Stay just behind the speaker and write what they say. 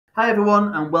Hi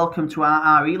everyone and welcome to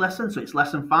our RE lesson. So it's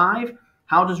lesson 5.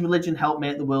 How does religion help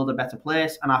make the world a better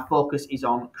place? And our focus is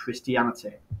on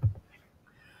Christianity.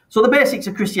 So the basics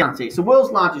of Christianity. It's the world's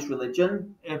largest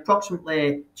religion,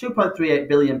 approximately 2.38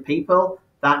 billion people.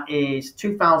 That is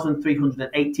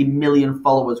 2,380 million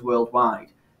followers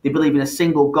worldwide. They believe in a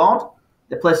single God.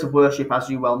 The place of worship, as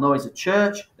you well know, is a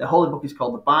church. The holy book is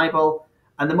called the Bible.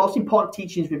 And the most important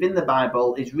teachings within the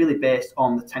Bible is really based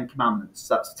on the Ten Commandments.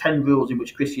 That's 10 rules in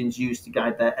which Christians use to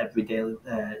guide their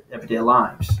everyday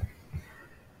lives.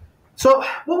 So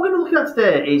what we're going to look at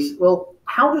today is, well,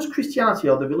 how does Christianity,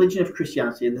 or the religion of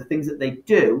Christianity, and the things that they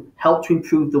do help to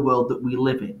improve the world that we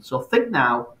live in? So think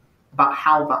now about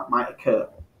how that might occur.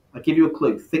 I'll give you a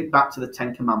clue. Think back to the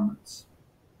Ten Commandments.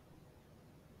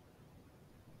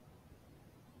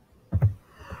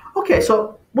 Okay,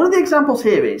 so one of the examples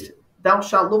here is, thou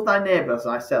shalt love thy neighbour as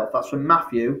thyself. That's from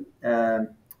Matthew chapter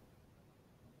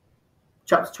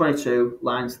 22,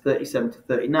 lines 37 to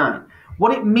 39.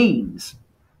 What it means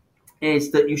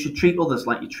is that you should treat others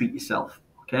like you treat yourself.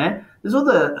 Okay, there's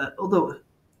other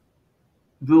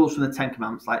rules from the Ten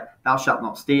Commandments, like thou shalt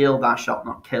not steal, thou shalt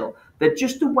not kill. They're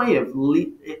just a way of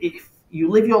if you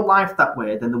live your life that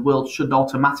way, then the world should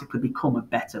automatically become a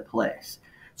better place.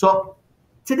 So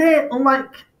today,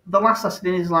 unlike the last lesson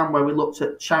in Islam where we looked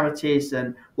at charities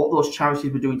and what those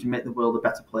charities were doing to make the world a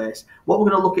better place, what we're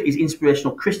going to look at is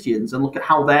inspirational Christians and look at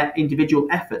how their individual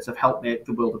efforts have helped make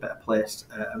the world a better place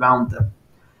around them.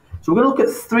 So we're going to look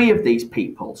at 3 of these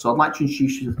people. So I'd like to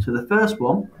introduce you to the first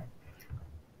one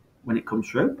when it comes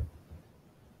through.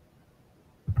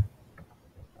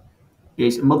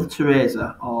 Is Mother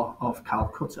Teresa of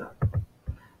Calcutta.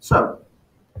 So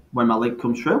when my link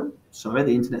comes through, sorry,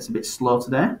 the internet's a bit slow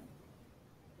today.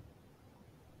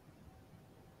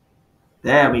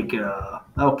 There we go.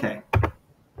 Okay. The love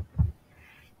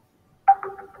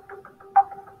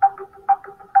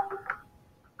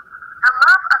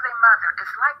of a mother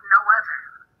is like no other.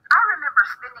 I remember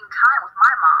spending time with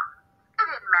my mom.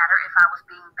 It didn't matter if I was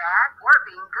being bad or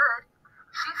being good.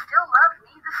 She still loved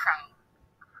me the same.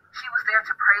 She was there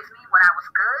to praise me when I was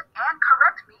good and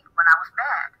correct me when I was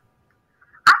bad.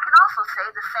 I can also say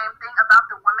the same thing about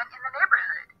the women in the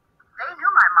neighborhood. They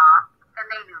knew my mom and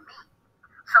they knew me.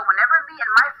 So whenever me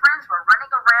and my friends were running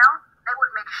around, they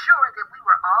would make sure that we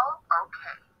were all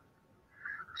okay.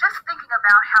 Just thinking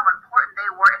about how important they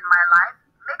were in my life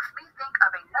makes me think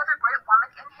of another great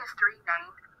woman in history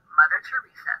named Mother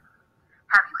Teresa.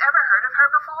 Have you ever heard of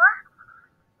her before?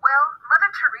 Well,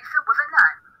 Mother Teresa was a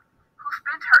nun who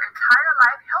spent her entire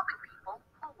life helping people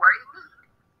who were in need.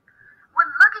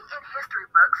 When looking in history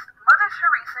books, Mother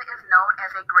Teresa is known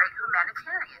as a great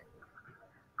humanitarian.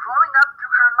 Growing up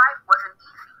through her life wasn't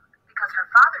easy because her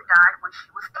father died when she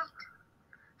was 8.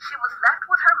 She was left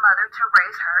with her mother to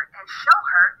raise her and show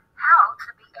her how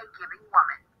to be a giving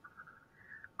woman.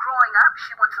 Growing up,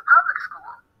 she went to public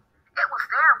school. It was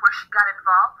there where she got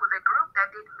involved with a group that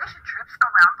did mission trips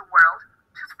around the world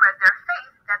to spread their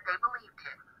faith that they believed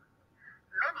in.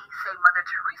 Many say Mother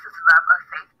Teresa's love of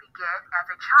faith began as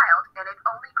a child and it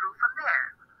only grew from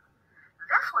there.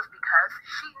 This was because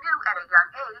she knew at a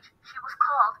young age she was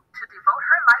called to devote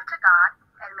her life to God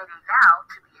and made a vow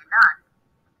to be a nun.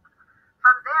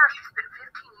 From there, she spent 15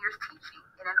 years teaching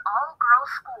in an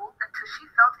all-girls school until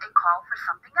she felt a call for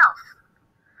something else.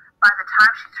 By the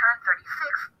time she turned 36,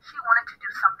 she wanted to do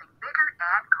something bigger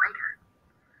and greater.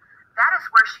 That is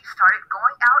where she started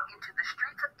going out into the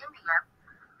streets of India,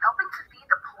 helping to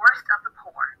feed the poorest of the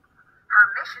poor.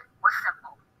 Her mission was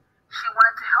simple. She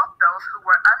wanted to help those who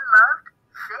were unloved,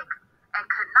 sick, and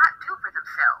could not do for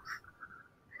themselves.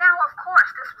 Now, of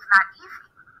course, this was not easy.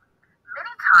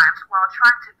 Many times, while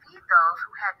trying to feed those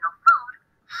who had no food,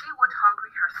 she went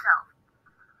hungry herself.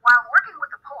 While working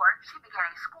with the poor, she began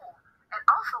a school and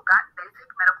also got basic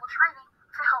medical training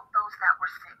to help those that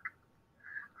were sick.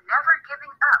 Never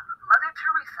giving up, Mother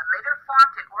Teresa later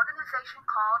formed an organization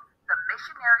called the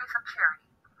Missionaries of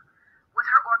Charity. With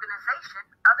her organization,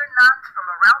 other nuns from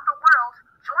around the world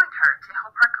joined her to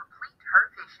help her complete her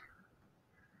vision.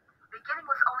 Beginning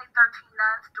with only 13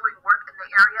 nuns doing work in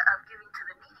the area of giving to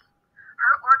the needy,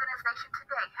 her organization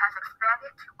today has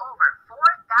expanded to over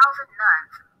 4,000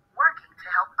 nuns working to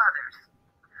help others.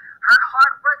 Her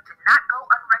hard work did not go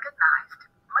unrecognized.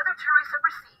 Mother Teresa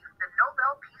received the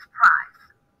Nobel Peace Prize.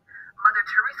 Mother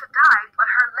Teresa died, but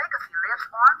her legacy lives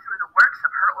on through the works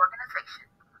of her organization.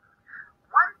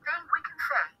 One thing we can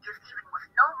say is even with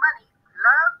no money,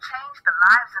 love changed the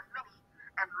lives of many,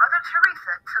 and Mother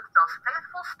Teresa took those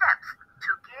faithful steps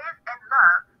to give and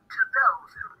love to those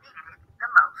who needed it the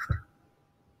most.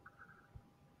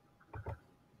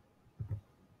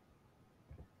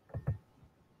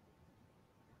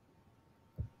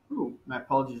 My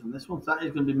apologies on this one. So that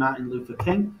is going to be Martin Luther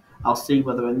King. I'll see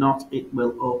whether or not it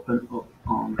will open up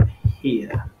on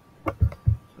here.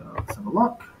 So let's have a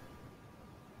look.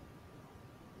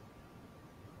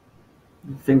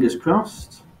 Fingers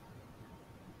crossed.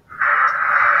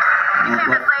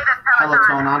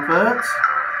 Peloton advert.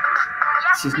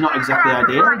 This is not exactly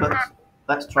ideal, but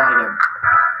let's try again.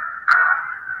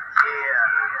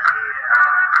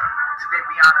 Today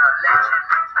we honor a legend.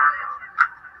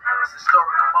 It's a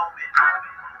historical moment.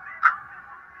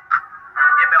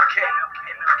 MLK.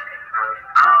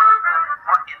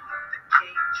 Martin Luther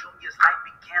King Jr.'s life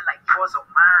began like yours or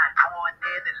mine. Born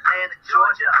in Atlanta,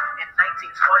 Georgia in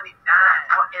 1929.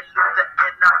 Martin Luther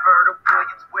and Alberta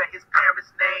Williams were his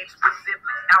parents' names. With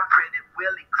siblings Alfred and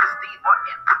Willie. Christine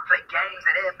Martin would play games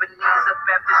at Ebenezer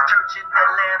Baptist Church in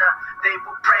Atlanta. They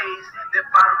were raised. Their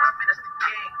father was Minister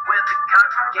King, where the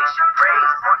congregation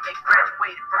praised. Martin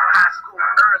graduated from high school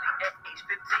early at age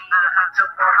 15. To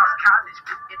Morehouse College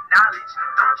with knowledge,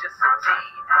 not just a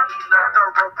teen. He learned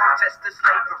thorough protest to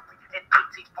slavery in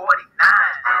 1849.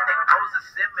 Then at Rosa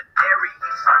Seminary,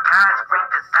 he saw God's great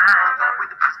design.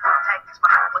 With the peaceful tactics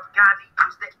Mahatma Gandhi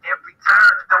used at every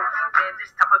turn. Though he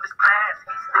finished top of his class,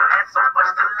 he still had so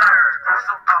much to learn.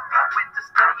 So off he went to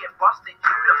study at Boston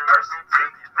University.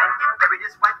 Met and married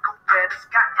his wife Coretta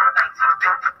Scott in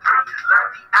 1953.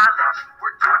 Learned theology,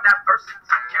 worked toward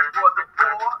diversity, cared for the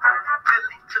poor.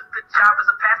 Billy took a job as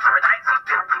a pastor in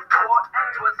 1954.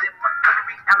 It was in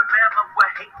Montgomery, Alabama,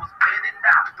 where hate was winning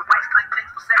out. The whites claimed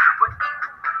things were separate but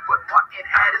equal, but Martin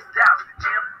had his doubts.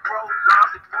 Jim Crow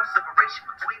laws enforced separation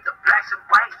between the blacks and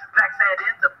whites. Blacks sat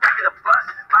in the back of the bus,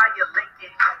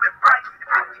 violating human rights. In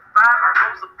 55,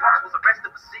 Rosa Parks was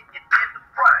arrested for sitting in the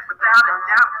front. Without a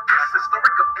doubt, this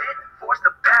historic event forced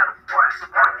a battle for us.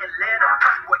 Martin led a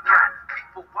bus boycott.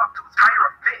 People walked to inspire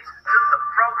a fix. Till the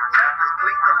protesters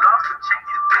gleaned the laws to change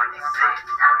in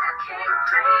 56. Dr. King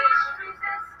preached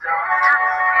resistance.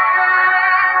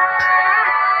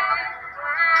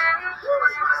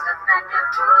 Was most effective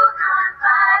through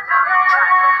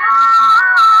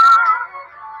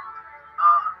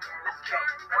Let's go.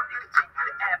 Martin continued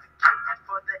to advocate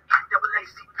for the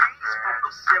NAACP's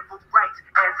focus civil rights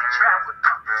as he traveled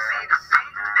from sea to sea.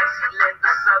 Next, he led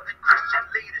the Southern Christian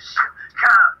Leadership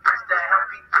Conference to help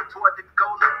people toward the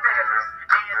goal of fairness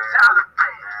and tolerance.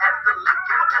 At the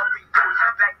Lincoln Memorial, he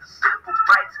backed the Civil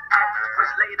Rights Act,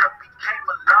 which later became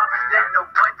a law that no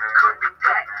one could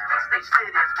redact. State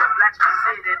cities where blacks were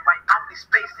sitting, white only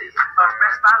spaces.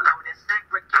 Arrests followed and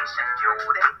segregation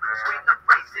fueled hate between the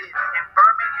races. In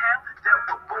Birmingham, there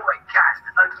were boycotts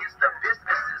against the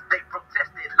businesses they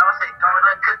protested. Laws had gone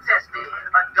uncontested.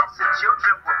 Adults and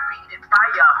children were beaten,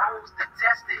 fire hose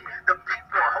detested. The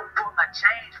people hoped for a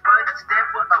change, but instead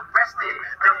were arrested.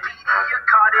 The media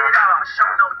caught it all,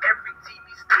 shown on every TV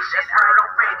station, heard on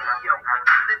radio,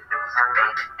 in the news, and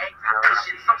made an angry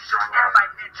nation. Social and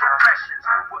financial pressures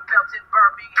were felt in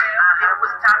Birmingham. It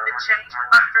was time to change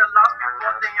unfair laws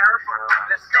before they heard from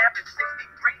the Sam in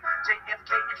 63. JFK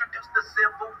introduced the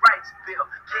Civil Rights Bill.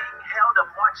 King held a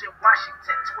march in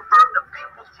Washington to affirm the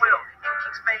people's will. In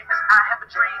King's famous I Have a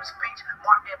Dream speech,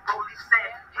 Martin boldly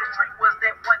said his dream was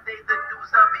that one day the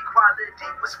news of equality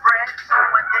would spread. So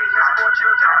one day his 4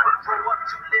 children would grow up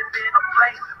to live in a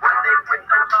place where they would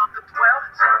no longer dwell,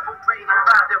 separated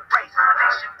by their race. A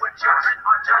nation where children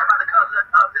aren't judged by the color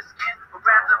of their skin, but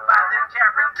rather by their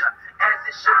character, as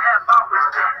it should have always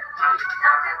been.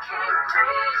 Dr. King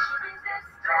preached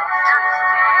resistance.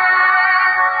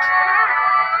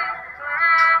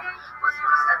 Was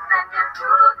most effective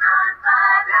through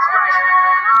That's right.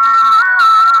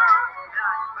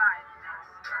 nonviolence.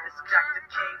 Dr.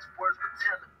 King's words were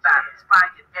televised,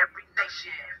 inspired every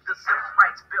nation. The Civil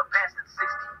Rights Bill passed in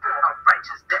 64, a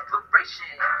righteous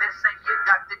declaration. That same year,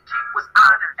 Dr. King was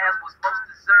honored, as was most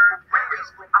deserved.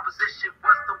 Peaceful opposition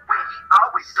was the way he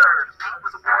always served. He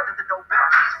was awarded the Nobel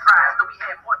Peace Prize, though he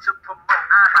had more to promote.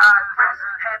 Progress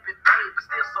had been made, but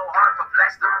still so hard for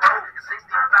blacks to vote. In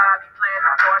 65, he planned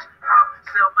to march from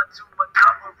Selma to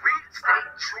Montgomery. State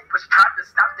troopers tried to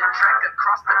stop the track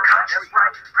across the country. That's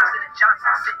right. President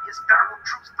Johnson sent his federal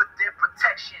troops for their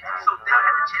protection, so they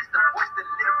had the chance to voice the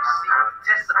literacy,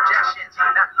 test objections.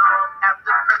 Not long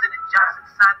after President Johnson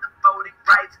signed the Voting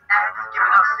Rights Act,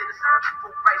 giving our citizens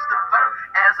equal rights to vote.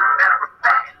 As a matter of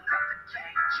fact, Luther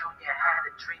King Jr. had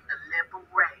a dream to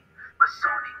liberate, but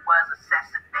soon he was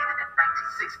assassinated in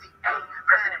 1968.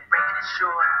 President Reagan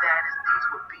ensured that his deeds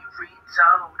would be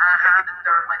retold. Making the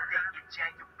third Monday in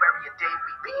January, a day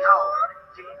we behold.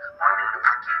 Yeah, Martin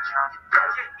Luther King Jr.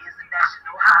 Day is a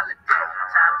national holiday.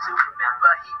 Time to remember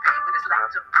he paid with his life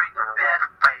to bring a better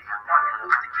way. Martin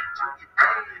Luther King Jr.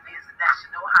 Day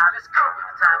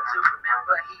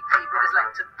but he paid with his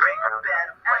life to bring a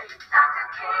better way. Dr.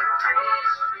 King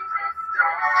preached resistance.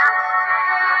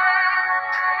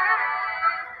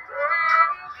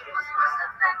 Was most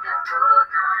effective through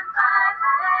non-violence.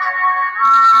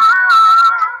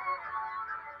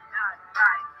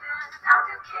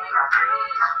 Dr. King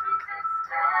preached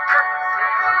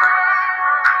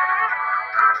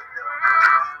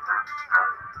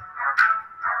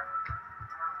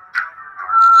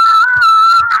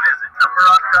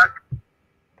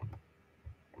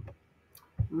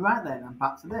Right then, and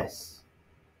back to this.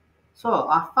 So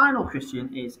our final Christian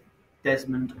is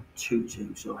Desmond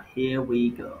Tutu. So here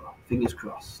we go. Fingers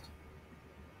crossed.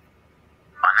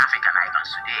 On African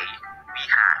Icons today, we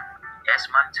have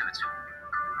Desmond Tutu.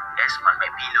 Desmond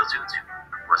Mebilo Tutu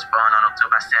was born on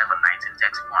October 7,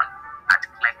 1931 at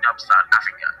Klerkdorp, South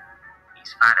Africa.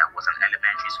 His father was an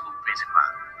elementary school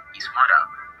principal. His mother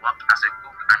worked as a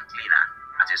cook and cleaner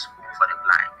at a school for the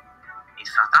blind. In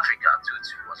South Africa,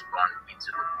 Tutu was born into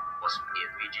a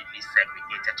rigidly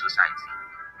segregated society.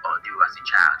 Although as a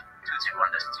child, Tutu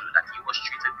understood that he was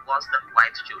treated worse than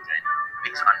white children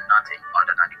based on nothing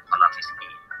other than the color of his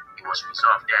skin. He was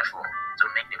resolved, therefore, to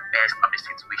make the best of the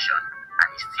situation, and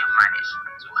he still managed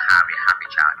to have a happy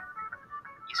childhood.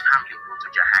 His family moved to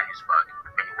Johannesburg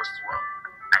when he was 12,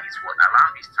 and it was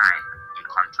around this time he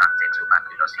contracted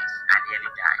tuberculosis and nearly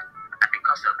died. And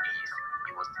because of this,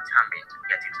 he was determined to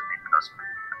get into medical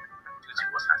school. Tutu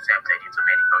was accepted into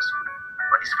medical school,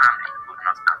 but his family could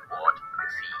not afford the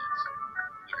fees.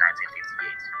 In 1958,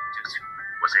 Tutu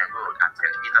was enrolled at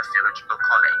St. Peter's Theological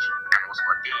College and was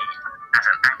ordained as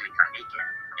an Anglican deacon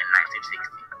in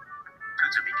 1960.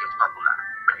 Tutu became popular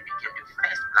when he became the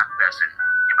first black person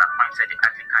to be appointed the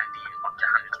Anglican Dean of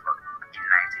Johannesburg in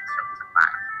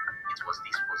 1975. It was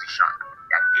this position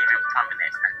that gave him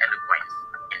prominence and eloquence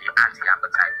in the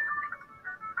anti-apartheid movement.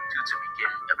 Tutu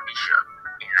became a bishop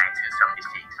in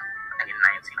 1976, and in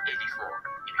 1984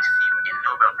 he received a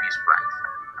Nobel Peace Prize,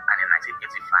 and in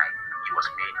 1985 he was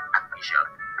made Archbishop,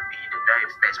 being the very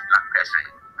first black person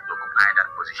to occupy that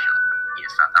position in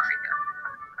South Africa.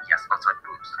 He has authored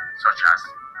books such as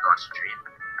God's Dream,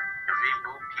 The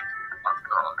Rainbow People of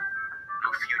God, No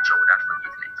Future Without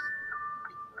Forgiveness,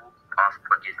 The Book of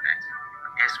Forgiveness.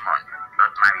 Desmond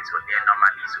got married to Leonor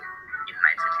Malizo in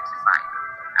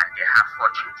 1955, and they have 4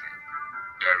 children.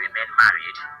 They remain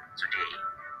married today.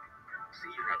 See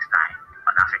you next time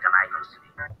on African Icons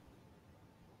Today.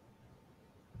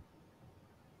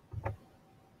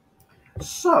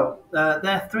 So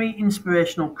they're 3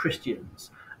 inspirational Christians,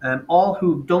 all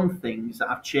who've done things that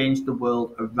have changed the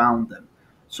world around them.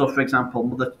 So, for example,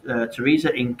 Mother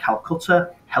Teresa in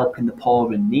Calcutta, helping the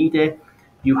poor and needy.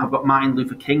 You have got Martin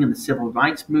Luther King and the civil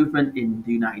rights movement in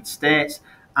the United States,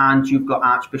 and you've got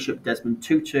Archbishop Desmond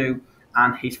Tutu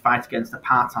and his fight against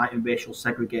apartheid and racial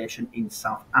segregation in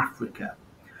South Africa.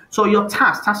 So your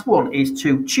task 1, is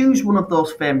to choose one of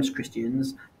those famous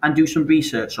Christians and do some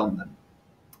research on them.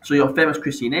 So your famous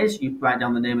Christian is, you write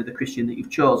down the name of the Christian that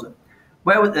you've chosen.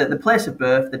 Where were the place of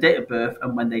birth, the date of birth,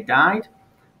 and when they died.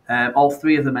 All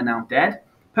 3 of them are now dead.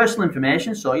 Personal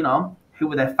information, so who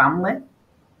were their family,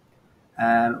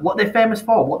 what they're famous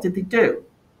for, what did they do,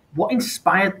 what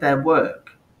inspired their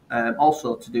work,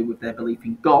 also to do with their belief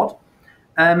in God.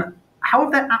 How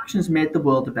have their actions made the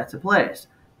world a better place?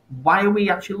 Why are we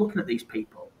actually looking at these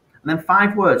people? And then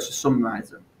 5 words to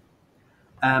summarise them.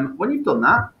 When you've done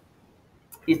that,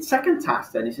 your second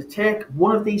task then is to take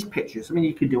one of these pictures. I mean,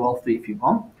 you can do all 3 if you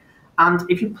want. And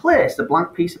if you place a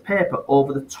blank piece of paper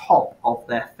over the top of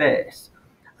their face,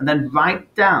 and then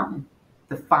write down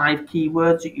the 5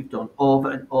 keywords that you've done over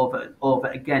and over and over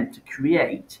again to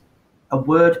create a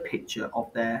word picture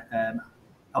of their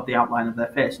of the outline of their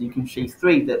face. And you can see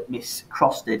 3 that Miss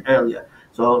Cross did earlier.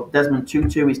 So Desmond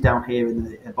Tutu is down here in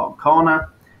the bottom corner,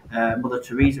 Mother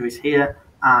Teresa is here,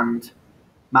 and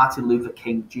Martin Luther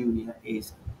King Jr.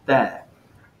 is there.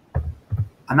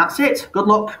 And that's it. Good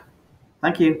luck.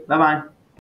 Thank you. Bye-bye.